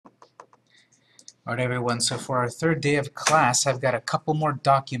All right, everyone, so for our third day of class, I've got a couple more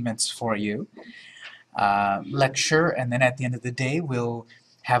documents for you. Lecture, and then at the end of the day, we'll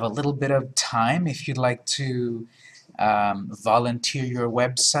have a little bit of time if you'd like to volunteer your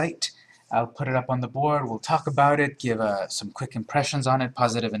website. I'll put it up on the board, we'll talk about it, give some quick impressions on it,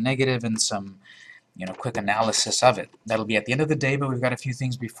 positive and negative, and some quick analysis of it. That'll be at the end of the day, but we've got a few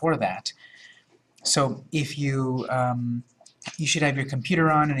things before that. So if you should have your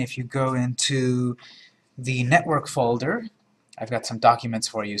computer on, and if you go into the network folder, I've got some documents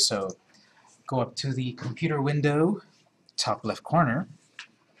for you. So go up to the computer window, top left corner.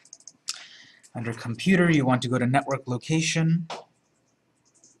 Under computer, you want to go to network location.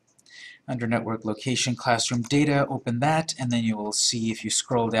 Under network location, classroom data, open that, and then you will see, if you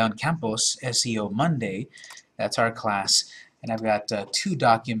scroll down, Campus SEO Monday. That's our class. And I've got two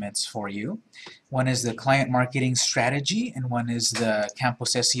documents for you. One is the client marketing strategy, and one is the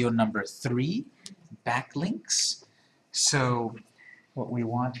Campus SEO number 3, backlinks. So what we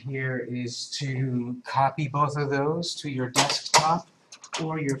want here is to copy both of those to your desktop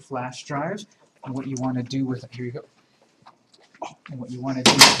or your flash drive. And what you want to do with, here you go. And what you want to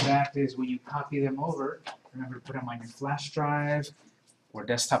do with that is when you copy them over, remember to put them on your flash drive or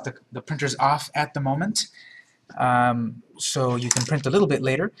desktop. The printer's off at the moment, so you can print a little bit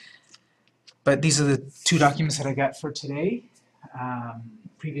later. But these are the two documents that I got for today.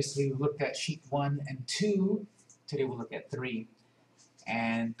 Previously we looked at sheet 1 and 2. Today we'll look at 3.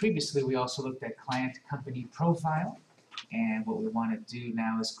 And previously we also looked at client company profile. And what we want to do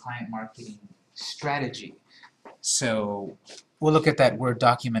now is client marketing strategy. So we'll look at that Word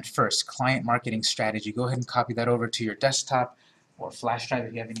document first, client marketing strategy. Go ahead and copy that over to your desktop or flash drive.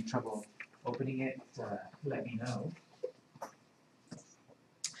 If you have any trouble opening it, let me know.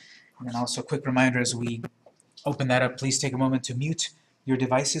 And then also a quick reminder, as we open that up, please take a moment to mute your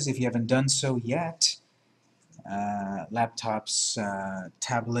devices if you haven't done so yet. Laptops,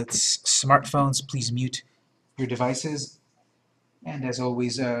 tablets, smartphones, please mute your devices. And as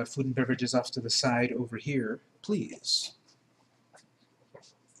always, food and beverages off to the side over here, please.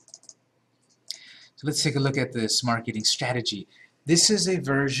 So let's take a look at this marketing strategy. This is a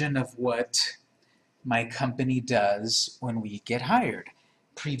version of what my company does when we get hired.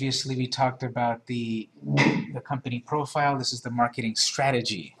 Previously we talked about the company profile. This is the marketing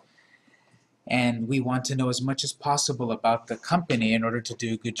strategy. And we want to know as much as possible about the company in order to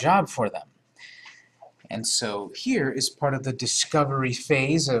do a good job for them. And so here is part of the discovery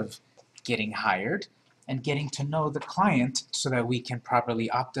phase of getting hired and getting to know the client so that we can properly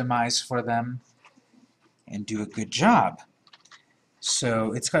optimize for them and do a good job.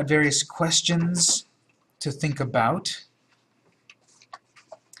 So it's got various questions to think about.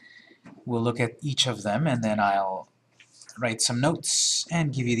 We'll look at each of them, and then I'll write some notes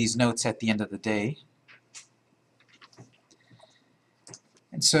and give you these notes at the end of the day.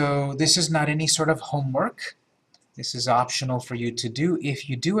 And so this is not any sort of homework. This is optional for you to do. If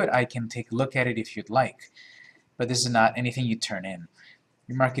you do it, I can take a look at it if you'd like. But this is not anything you turn in.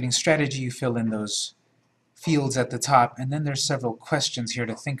 Your marketing strategy, you fill in those fields at the top, and then there's several questions here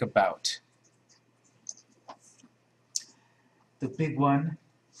to think about. The big one,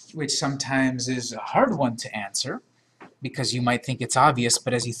 which sometimes is a hard one to answer, because you might think it's obvious,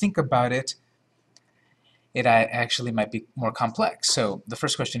 but as you think about it, it actually might be more complex. So the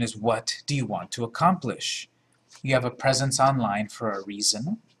first question is, what do you want to accomplish? You have a presence online for a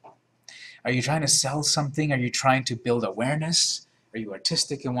reason. Are you trying to sell something? Are you trying to build awareness? Are you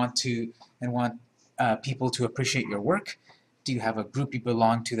artistic and want people to appreciate your work? Do you have a group you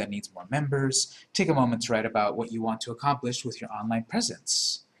belong to that needs more members? Take a moment to write about what you want to accomplish with your online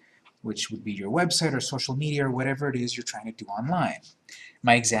presence, which would be your website or social media or whatever it is you're trying to do online.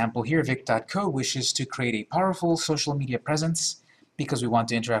 My example here, Vic.co, wishes to create a powerful social media presence because we want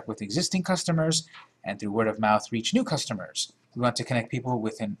to interact with existing customers and through word of mouth reach new customers. We want to connect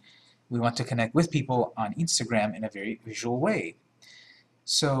with people on Instagram in a very visual way.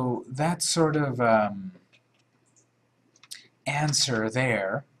 So that sort of answer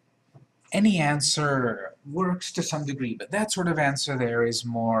there, any answer works to some degree, but that sort of answer there is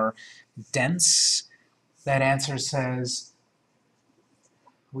more dense. That answer says,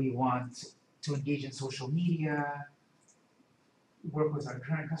 we want to engage in social media, work with our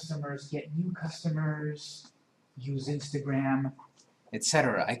current customers, get new customers, use Instagram,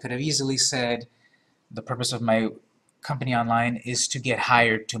 etc. I could have easily said, the purpose of my company online is to get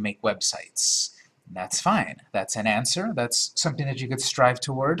hired to make websites. That's fine. That's an answer. That's something that you could strive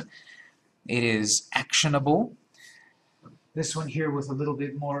toward. It is actionable. This one here with a little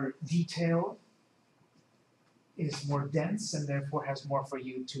bit more detail is more dense and therefore has more for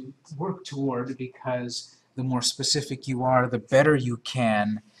you to work toward, because the more specific you are, the better you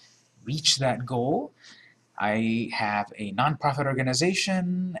can reach that goal. I have a nonprofit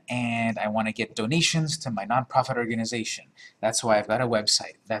organization and I want to get donations to my nonprofit organization. That's why I've got a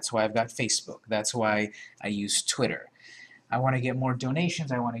website. That's why I've got Facebook. That's why I use Twitter. I want to get more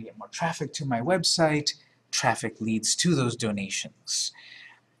donations. I want to get more traffic to my website. Traffic leads to those donations.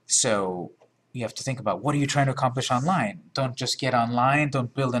 So you have to think about, what are you trying to accomplish online? Don't just get online.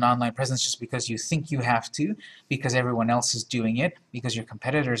 Don't build an online presence just because you think you have to, because everyone else is doing it, because your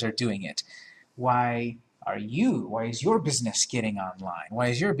competitors are doing it. Why is your business getting online? Why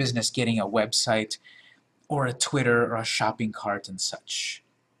is your business getting a website or a Twitter or a shopping cart and such?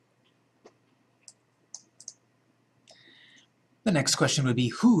 The next question would be,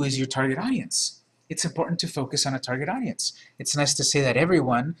 who is your target audience? It's important to focus on a target audience. It's nice to say that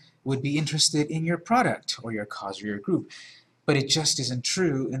everyone would be interested in your product or your cause or your group, but it just isn't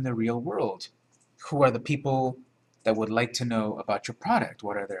true in the real world. Who are the people that would like to know about your product?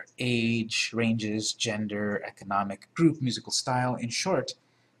 What are their age, ranges, gender, economic group, musical style? In short,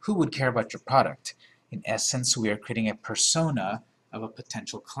 who would care about your product? In essence, we are creating a persona of a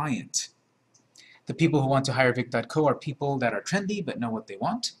potential client. The people who want to hire Vic.co are people that are trendy but know what they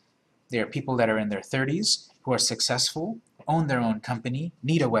want. They are people that are in their 30s, who are successful, own their own company,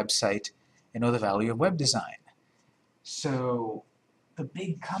 need a website, and know the value of web design. So the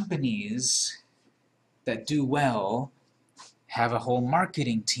big companies that do well have a whole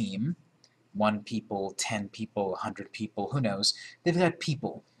marketing team, 1 people, 10 people, 100 people, who knows. They've got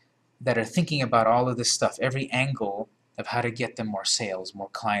people that are thinking about all of this stuff, every angle of how to get them more sales, more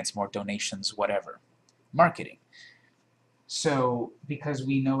clients, more donations, whatever. Marketing. So because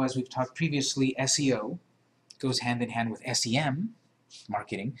we know, as we've talked previously, SEO goes hand in hand with SEM,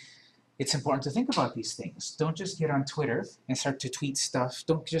 marketing, it's important to think about these things. Don't just get on Twitter and start to tweet stuff.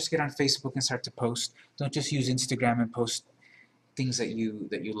 Don't just get on Facebook and start to post. Don't just use Instagram and post things that you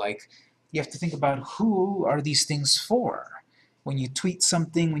like. You have to think about, who are these things for? When you tweet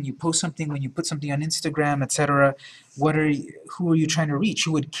something, when you post something, when you put something on Instagram, etc., who are you trying to reach?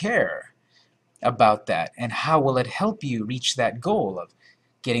 Who would care about that? And how will it help you reach that goal of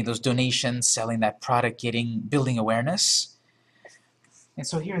getting those donations, selling that product, building awareness? And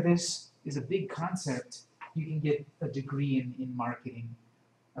so here, this is a big concept. You can get a degree in marketing,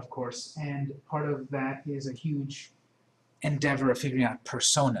 of course, and part of that is a huge endeavor of figuring out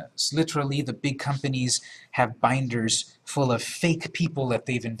personas. Literally, the big companies have binders full of fake people that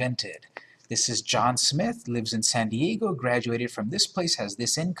they've invented. This is John Smith, lives in San Diego, graduated from this place, has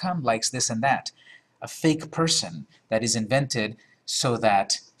this income, likes this and that. A fake person that is invented so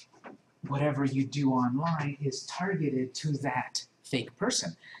that whatever you do online is targeted to that fake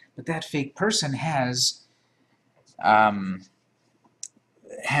person. But that fake person has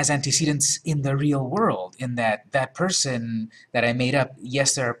antecedents in the real world, in that person that I made up.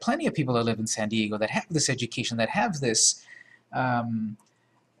 Yes, there are plenty of people that live in San Diego that have this education, that have this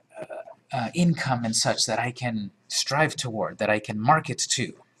income and such, that I can strive toward, that I can market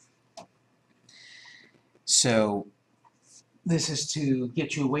to. So this is to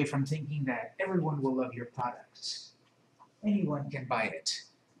get you away from thinking that everyone will love your product. Anyone can buy it.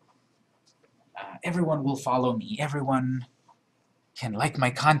 Everyone will follow me. Everyone can like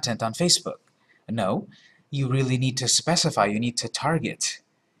my content on Facebook. No, you really need to specify, you need to target.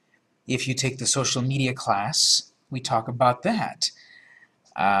 If you take the social media class, we talk about that.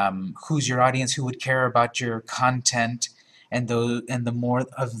 Who's your audience? Who would care about your content? And the more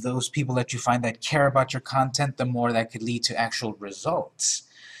of those people that you find that care about your content, the more that could lead to actual results.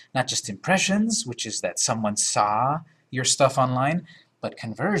 Not just impressions, which is that someone saw your stuff online, but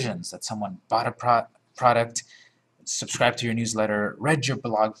conversions, that someone bought a product, subscribed to your newsletter, read your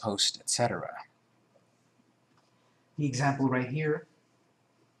blog post, etc. The example right here,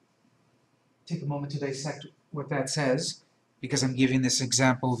 take a moment to dissect what that says, because I'm giving this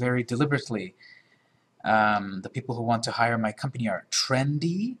example very deliberately. The people who want to hire my company are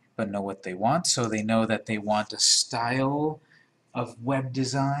trendy, but know what they want, so they know that they want a style of web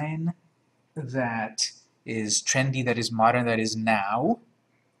design that is trendy, that is modern, that is now,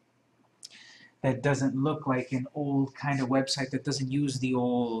 that doesn't look like an old kind of website, that doesn't use the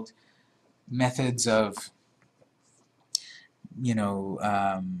old methods of,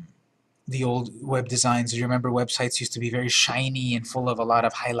 the old web designs. You remember websites used to be very shiny and full of a lot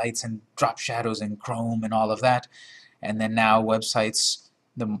of highlights and drop shadows and Chrome and all of that. And then now websites,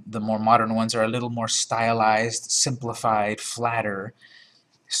 the more modern ones, are a little more stylized, simplified, flatter.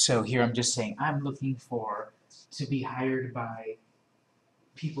 So here I'm just saying, I'm looking to be hired by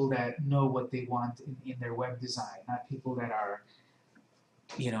people that know what they want in their web design, not people that are,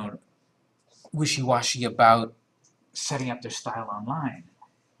 you know, wishy-washy about setting up their style online.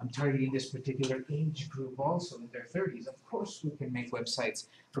 I'm targeting this particular age group also in their 30s. Of course we can make websites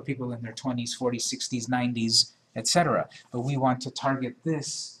for people in their 20s, 40s, 60s, 90s, etc. But we want to target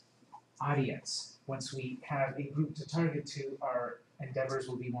this audience. Once we have a group to target to, our endeavors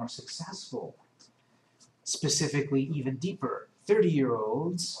will be more successful. Specifically, even deeper,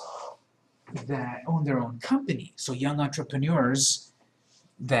 30-year-olds that own their own company. So young entrepreneurs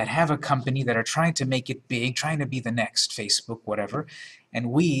that have a company that are trying to make it big, trying to be the next Facebook, whatever,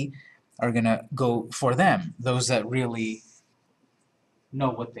 and we are going to go for them, those that really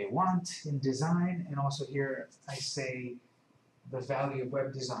know what they want in design. And also here I say the value of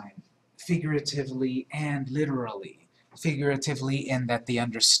web design, figuratively and literally. Figuratively in that they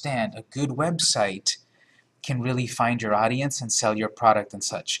understand a good website can really find your audience and sell your product and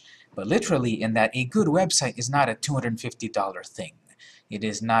such. But literally in that a good website is not a $250 thing. It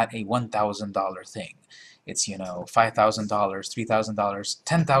is not a $1,000 thing. It's, you know, $5,000, $3,000,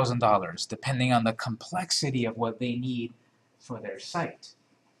 $10,000, depending on the complexity of what they need for their site.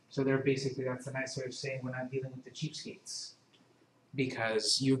 So they're basically, that's a nice way of saying we're not dealing with the cheapskates.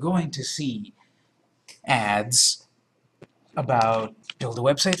 Because you're going to see ads about build a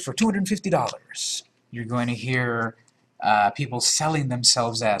website for $250. You're going to hear people selling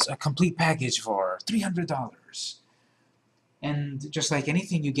themselves as a complete package for $300. And just like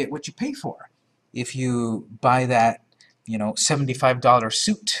anything, you get what you pay for. If you buy that, you know, $75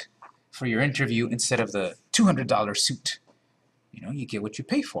 suit for your interview instead of the $200 suit, you know, you get what you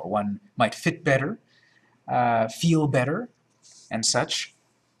pay for. One might fit better, feel better, and such.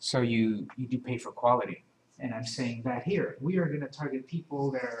 So you do pay for quality. And I'm saying that here. We are going to target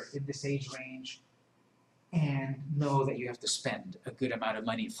people that are in this age range and know that you have to spend a good amount of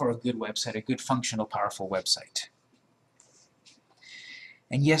money for a good website, a good functional, powerful website.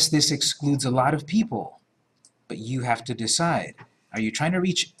 And yes, this excludes a lot of people, but you have to decide. Are you trying to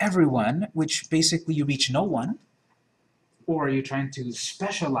reach everyone, which basically you reach no one? Or are you trying to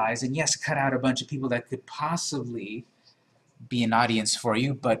specialize and, yes, cut out a bunch of people that could possibly be an audience for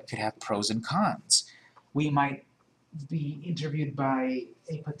you, but could have pros and cons? We might be interviewed by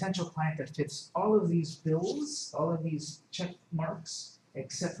a potential client that fits all of these bills, all of these check marks,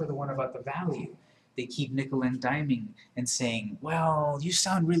 except for the one about the value. They keep nickel and diming and saying, well, you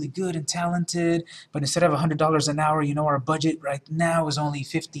sound really good and talented, but instead of $100 an hour, you know, our budget right now is only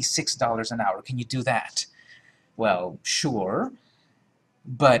 $56 an hour. Can you do that? Well, sure.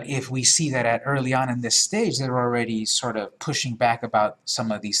 But if we see that at early on in this stage, they're already sort of pushing back about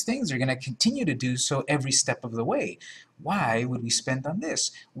some of these things, they're going to continue to do so every step of the way. Why would we spend on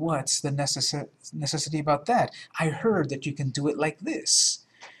this? What's the necessity about that? I heard that you can do it like this.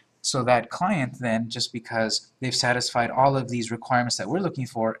 So that client then, just because they've satisfied all of these requirements that we're looking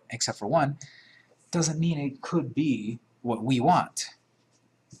for, except for one, doesn't mean it could be what we want.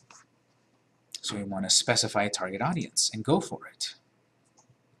 So we want to specify a target audience and go for it.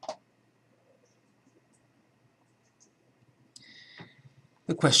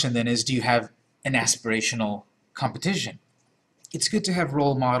 The question then is, do you have an aspirational competition? It's good to have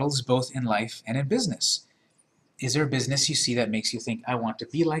role models both in life and in business. Is there a business you see that makes you think, I want to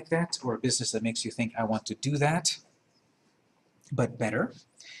be like that, or a business that makes you think, I want to do that, but better?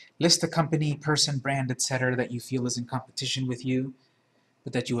 List a company, person, brand, etc. that you feel is in competition with you,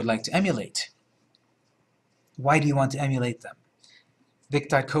 but that you would like to emulate. Why do you want to emulate them?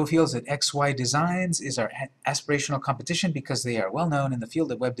 Vic.co feels that XY Designs is our aspirational competition because they are well known in the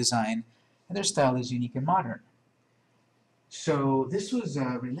field of web design and their style is unique and modern. So this was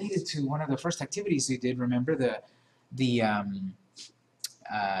related to one of the first activities they did, remember, the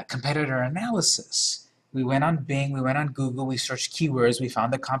competitor analysis. We went on Bing, we went on Google, we searched keywords, we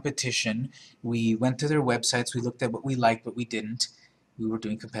found the competition, we went to their websites, we looked at what we liked, what we didn't. We were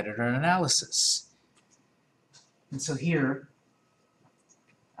doing competitor analysis. And so here,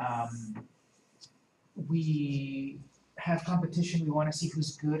 we have competition, we want to see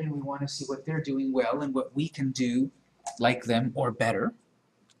who's good, and we want to see what they're doing well and what we can do like them or better.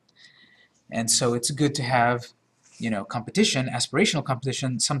 And so it's good to have, you know, competition, aspirational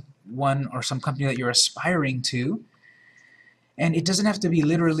competition, someone or some company that you're aspiring to. And it doesn't have to be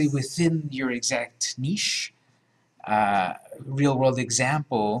literally within your exact niche. Real-world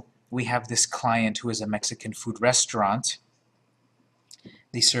example, we have this client who is a Mexican food restaurant.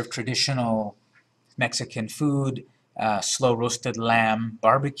 They serve traditional Mexican food, slow-roasted lamb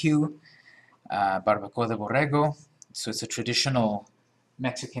barbecue, barbacoa de borrego. So it's a traditional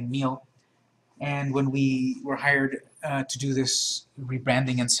Mexican meal. And when we were hired to do this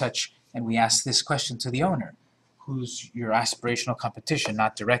rebranding and such, and we asked this question to the owner, who's your aspirational competition?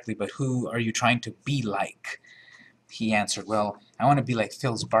 Not directly, but who are you trying to be like? He answered, well, I want to be like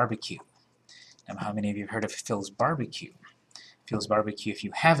Phil's Barbecue. Now, how many of you have heard of Phil's Barbecue? Phil's Barbecue, if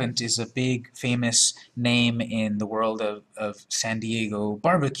you haven't, is a big, famous name in the world of San Diego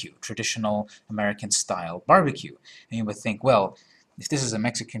barbecue, traditional American-style barbecue. And you would think, well, if this is a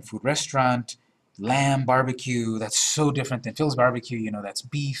Mexican food restaurant, lamb barbecue, that's so different than Phil's Barbecue, you know, that's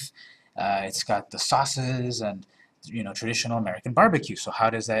beef, it's got the sauces and, you know, traditional American barbecue, so how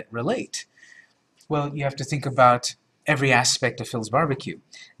does that relate? Well, you have to think about every aspect of Phil's Barbecue.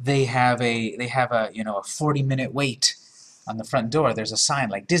 They have a you know, a 40-minute wait on the front door. There's a sign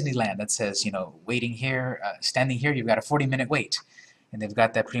like Disneyland that says, you know, waiting here, standing here, you've got a 40-minute wait. And they've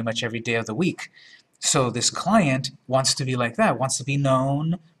got that pretty much every day of the week. So this client wants to be like that, wants to be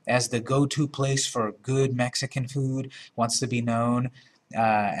known as the go-to place for good Mexican food, wants to be known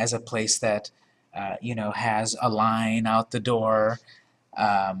as a place that, you know, has a line out the door,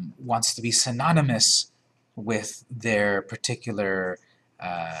 wants to be synonymous with their particular,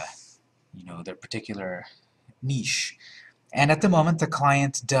 you know, their particular niche. And at the moment, the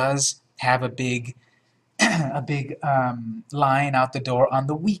client does have a big, a big line out the door on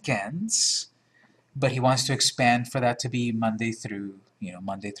the weekends, but he wants to expand for that to be Monday through, you know,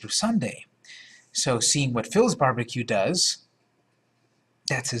 Monday through Sunday. So seeing what Phil's Barbecue does,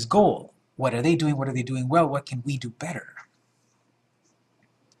 that's his goal. What are they doing? What are they doing well? What can we do better?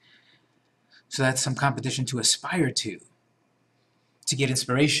 So that's some competition to aspire to get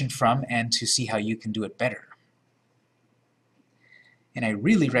inspiration from, and to see how you can do it better. And I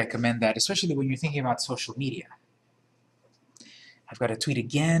really recommend that, especially when you're thinking about social media. I've got to tweet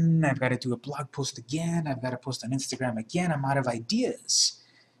again, I've got to do a blog post again, I've got to post on Instagram again, I'm out of ideas.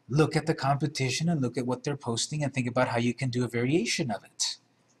 Look at the competition and look at what they're posting and think about how you can do a variation of it.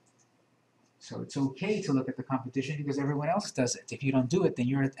 So it's okay to look at the competition because everyone else does it. If you don't do it, then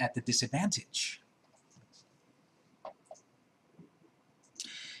you're at the disadvantage.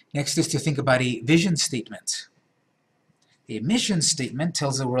 Next is to think about a vision statement. A mission statement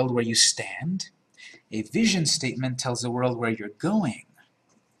tells the world where you stand. A vision statement tells the world where you're going.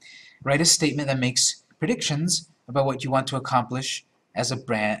 Write a statement that makes predictions about what you want to accomplish as a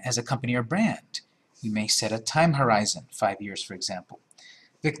brand, as a company or brand. You may set a time horizon, 5 years for example.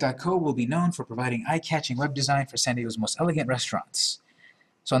 Vic.co will be known for providing eye-catching web design for San Diego's most elegant restaurants.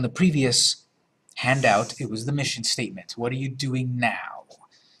 So on the previous handout, it was the mission statement. What are you doing now?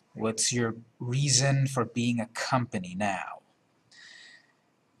 What's your reason for being a company now?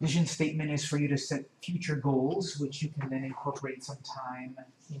 Vision statement is for you to set future goals, which you can then incorporate some time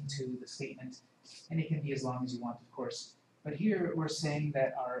into the statement. And it can be as long as you want, of course. But here we're saying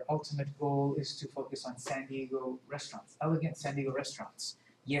that our ultimate goal is to focus on San Diego restaurants, elegant San Diego restaurants.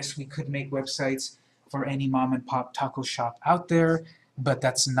 Yes, we could make websites for any mom and pop taco shop out there, but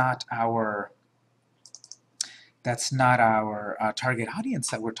that's not our target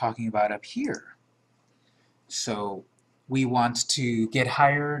audience that we're talking about up here. So we want to get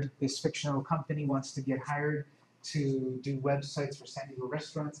hired, this fictional company wants to get hired to do websites for San Diego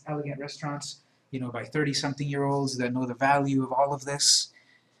restaurants, elegant restaurants, you know, by 30-something-year-olds that know the value of all of this.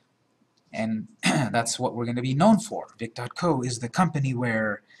 And that's what we're going to be known for. Vic.co is the company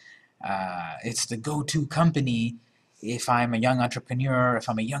where it's the go-to company if I'm a young entrepreneur, if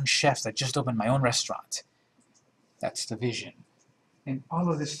I'm a young chef that just opened my own restaurant. That's the vision. And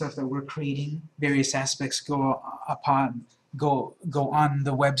all of this stuff that we're creating, various aspects go on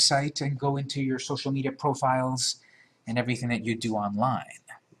the website and go into your social media profiles and everything that you do online.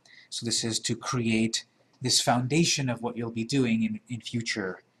 So this is to create this foundation of what you'll be doing in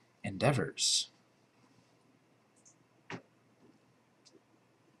future endeavors.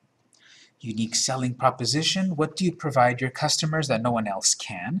 Unique selling proposition. What do you provide your customers that no one else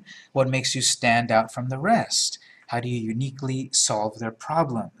can? What makes you stand out from the rest? How do you uniquely solve their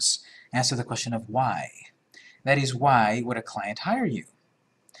problems? Answer the question of why. That is, why would a client hire you?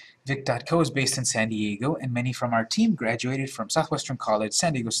 Vic.co is based in San Diego, and many from our team graduated from Southwestern College,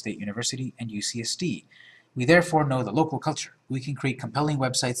 San Diego State University, and UCSD. We therefore know the local culture. We can create compelling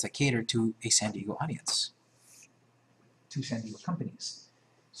websites that cater to a San Diego audience, to San Diego companies.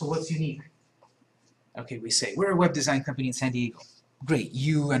 So what's unique? Okay, we say, we're a web design company in San Diego. Great,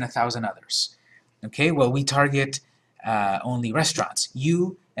 you and 1,000 others. Okay, well, we target only restaurants,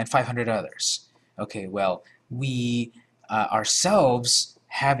 you and 500 others. Okay, well, we ourselves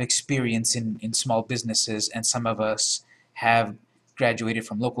have experience in small businesses, and some of us have graduated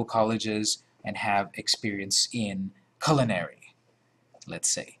from local colleges and have experience in culinary, let's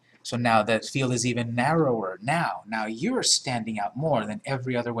say. So now that field is even narrower. Now you're standing out more than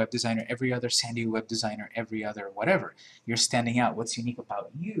every other web designer, every other San Diego web designer, every other whatever. You're standing out. What's unique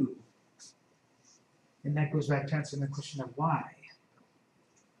about you? And that goes back to answering the question of why.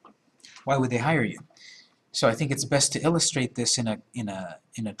 Why would they hire you? So I think it's best to illustrate this in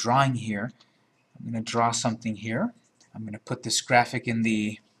a drawing here. I'm going to draw something here. I'm going to put this graphic in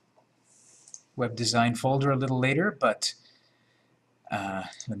the web design folder a little later, but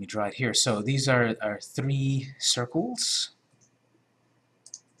let me draw it here. So these are three circles.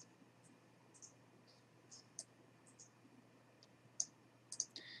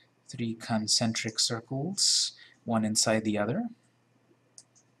 Three concentric circles, one inside the other.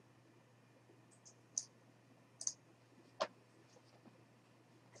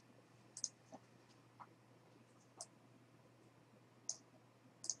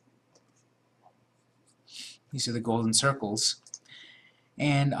 These are the golden circles.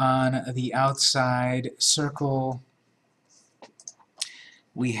 And on the outside circle,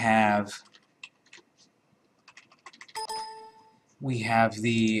 we have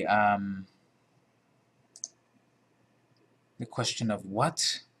the question of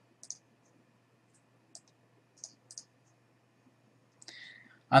what.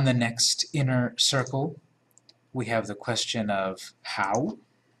 On the next inner circle, we have the question of how.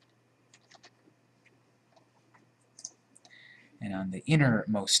 And on the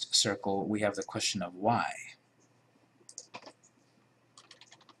innermost circle, we have the question of why.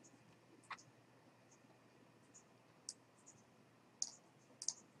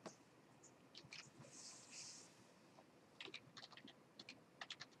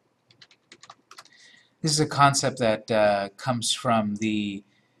 This is a concept that comes from the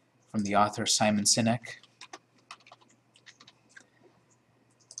author Simon Sinek,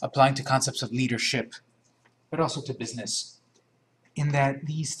 applying to concepts of leadership, but also to business, in that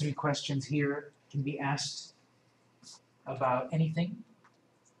these three questions here can be asked about anything,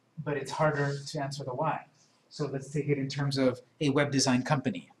 but it's harder to answer the why. So let's take it in terms of a web design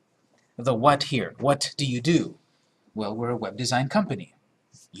company. The what here. What do you do? Well, we're a web design company.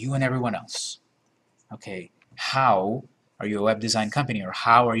 You and everyone else. Okay, how are you a web design company, or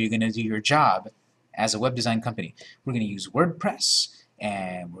how are you going to do your job as a web design company? We're going to use WordPress,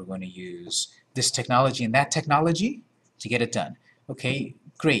 and we're going to use this technology and that technology to get it done. Okay,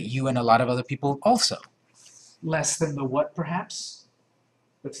 great. You and a lot of other people also. Less than the what, perhaps,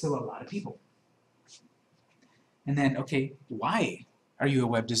 but still a lot of people. And then, okay, why are you a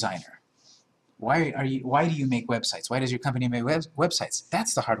web designer? Why do you make websites? Why does your company make websites?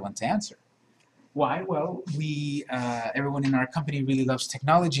 That's the hard one to answer. Why? Well, everyone in our company really loves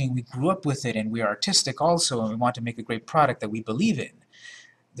technology, and we grew up with it, and we're artistic also, and we want to make a great product that we believe in.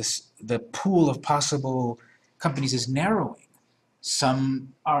 The pool of possible companies is narrowing.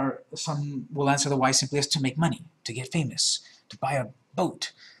 Some will answer the why simply as to make money, to get famous, to buy a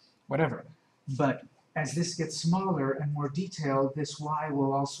boat, whatever. But as this gets smaller and more detailed, this why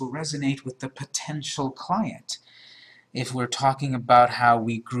will also resonate with the potential client. If we're talking about how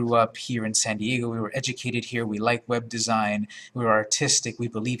we grew up here in San Diego, we were educated here, we like web design, we were artistic, we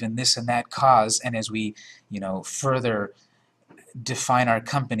believe in this and that cause, and as we, further define our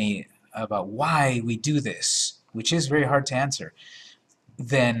company about why we do this, which is very hard to answer,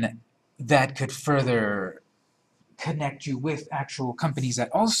 then that could further connect you with actual companies that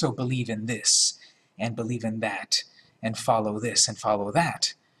also believe in this and believe in that and follow this and follow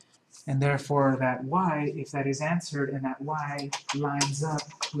that. And therefore that why, if that is answered and that why lines up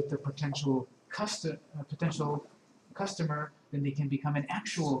with the potential customer, then they can become an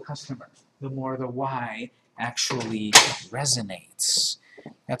actual customer. The more the why actually resonates.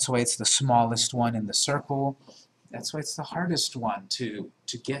 That's why it's the smallest one in the circle. That's why it's the hardest one to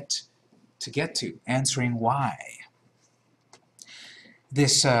get to, answering why.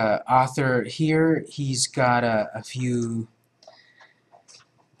 This author here, he's got a few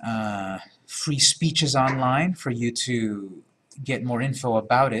free speeches online for you to get more info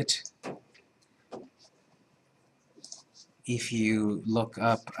about it. If you look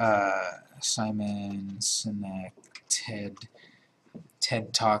up Simon Sinek TED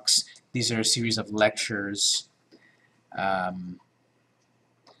Talks, these are a series of lectures.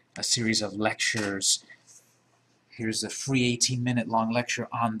 Here's a free 18-minute long lecture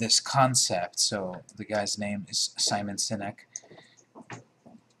on this concept. So the guy's name is Simon Sinek.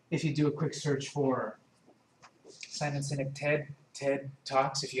 If you do a quick search for Simon Sinek TED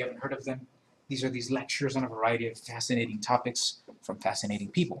Talks, if you haven't heard of them, these are these lectures on a variety of fascinating topics from fascinating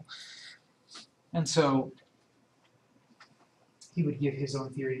people. And so he would give his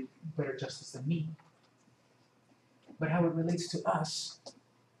own theory better justice than me. But how it relates to us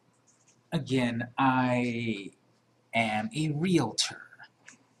again, I am a realtor.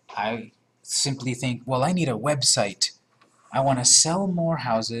 I simply think, well, I need a website. I want to sell more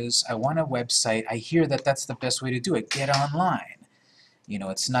houses. I want a website. I hear that that's the best way to do it. Get online. You know,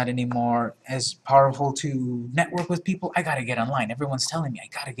 it's not anymore as powerful to network with people. I gotta get online. Everyone's telling me I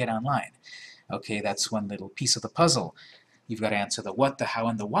gotta get online. Okay, that's one little piece of the puzzle. You've got to answer the what, the how,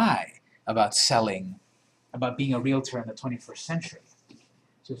 and the why about selling, about being a realtor in the 21st century.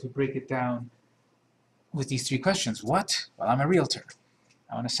 So if we break it down with these three questions, what? Well, I'm a realtor.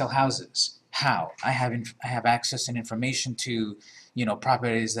 I want to sell houses. How? I have access and information to, you know,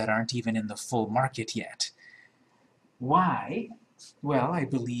 properties that aren't even in the full market yet. Why? Well, I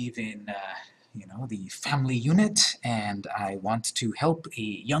believe in, you know, the family unit, and I want to help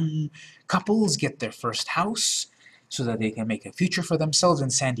young couples get their first house so that they can make a future for themselves in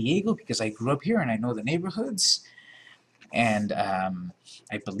San Diego, because I grew up here and I know the neighborhoods. And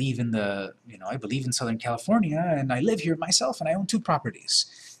I believe in the, you know, I believe in Southern California, and I live here myself, and I own 2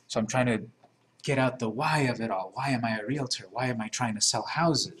 properties. So I'm trying to get out the why of it all. Why am I a realtor? Why am I trying to sell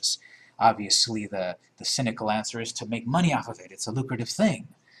houses? Obviously, the cynical answer is to make money off of it. It's a lucrative thing.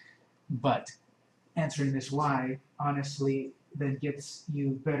 But answering this why, honestly, then gets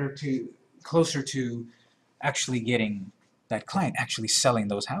you closer to actually getting that client, actually selling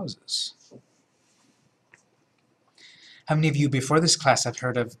those houses. How many of you before this class have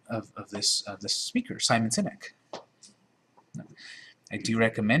heard of this speaker, Simon Sinek? No. I do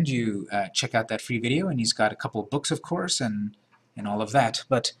recommend you check out that free video, and he's got a couple books, of course, and all of that.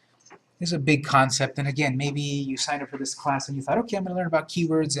 But it's a big concept, and again, maybe you signed up for this class and you thought, okay, I'm going to learn about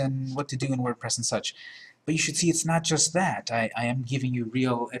keywords and what to do in WordPress and such. But you should see it's not just that. I am giving you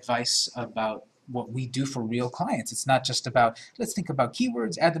real advice about what we do for real clients. It's not just about, let's think about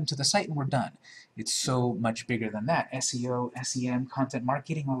keywords, add them to the site, and we're done. It's so much bigger than that. SEO, SEM, content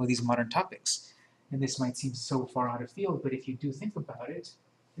marketing, all of these modern topics. And this might seem so far out of field, but if you do think about it,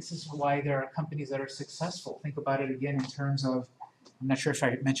 this is why there are companies that are successful. Think about it again in terms of, I'm not sure if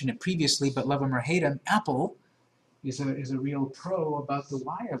I mentioned it previously, but love them or hate them, Apple is a real pro about the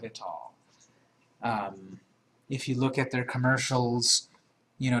why of it all. If you look at their commercials,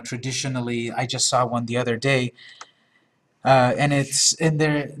 you know, traditionally, I just saw one the other day, and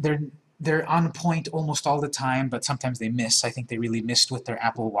they're on point almost all the time, but sometimes they miss. I think they really missed with their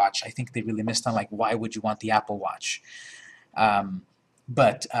Apple Watch. I think they really missed on, like, why would you want the Apple Watch?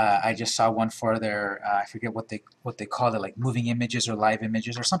 But I just saw one for their, I forget what they call it, like moving images or live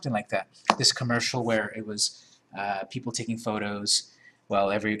images or something like that. This commercial where it was people taking photos. Well,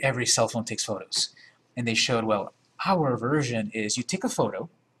 every cell phone takes photos. And they showed, well, our version is you take a photo,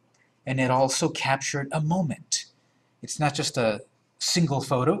 and it also captured a moment. It's not just a single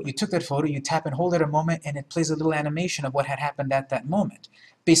photo. You took that photo, you tap and hold it a moment, and it plays a little animation of what had happened at that moment.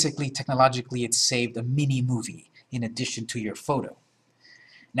 Basically, technologically, it saved a mini movie in addition to your photo.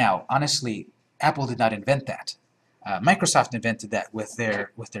 Now, honestly, Apple did not invent that. Microsoft invented that with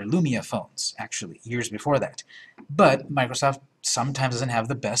their Lumia phones, actually, years before that. But Microsoft sometimes doesn't have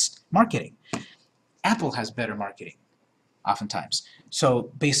the best marketing. Apple has better marketing, oftentimes.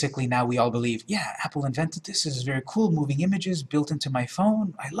 So basically now we all believe, yeah, Apple invented this. This is very cool, moving images built into my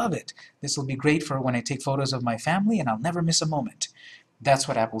phone. I love it. This will be great for when I take photos of my family, and I'll never miss a moment. That's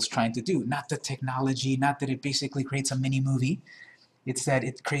what Apple's trying to do. Not the technology, not that it basically creates a mini movie. It's that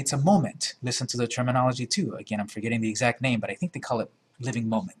it creates a moment. Listen to the terminology too. Again, I'm forgetting the exact name, but I think they call it living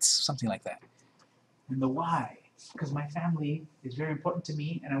moments, something like that. And the why. Because my family is very important to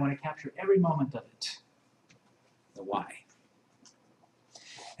me, and I want to capture every moment of it. The why.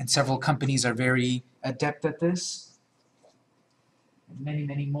 And several companies are very adept at this, and many,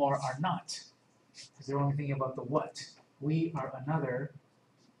 many more are not, because they're only thinking about the what. We are another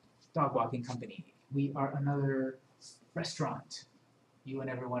dog walking company. We are another restaurant, you and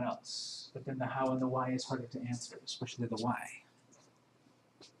everyone else. But then the how and the why is harder to answer, especially the why.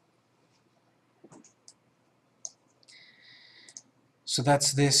 So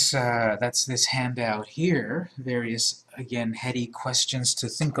that's this handout here. Various, again, heady questions to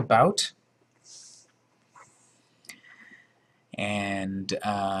think about. And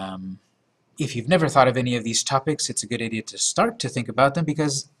if you've never thought of any of these topics, it's a good idea to start to think about them,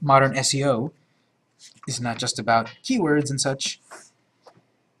 because modern SEO is not just about keywords and such.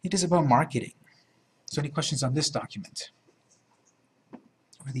 It is about marketing. So any questions on this document?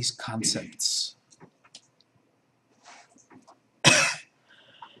 Or these concepts?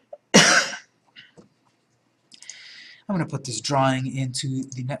 I'm going to put this drawing into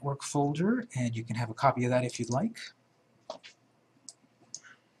the network folder, and you can have a copy of that if you'd like.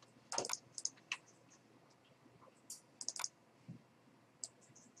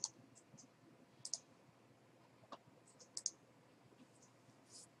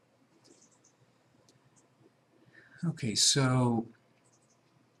 Okay, so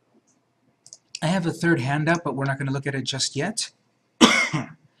I have a third handout, but we're not going to look at it just yet.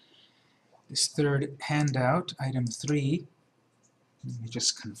 This third handout, item 3, let me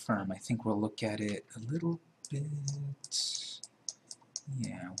just confirm. I think we'll look at it a little bit.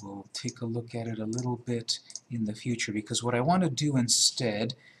 Yeah, we'll take a look at it a little bit in the future, because what I want to do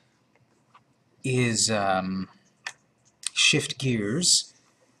instead is shift gears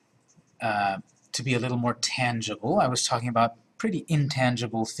to be a little more tangible. I was talking about pretty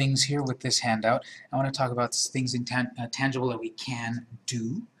intangible things here with this handout. I want to talk about things tangible that we can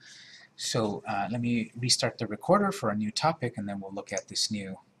do. So let me restart the recorder for a new topic, and then we'll look at this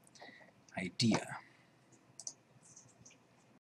new idea.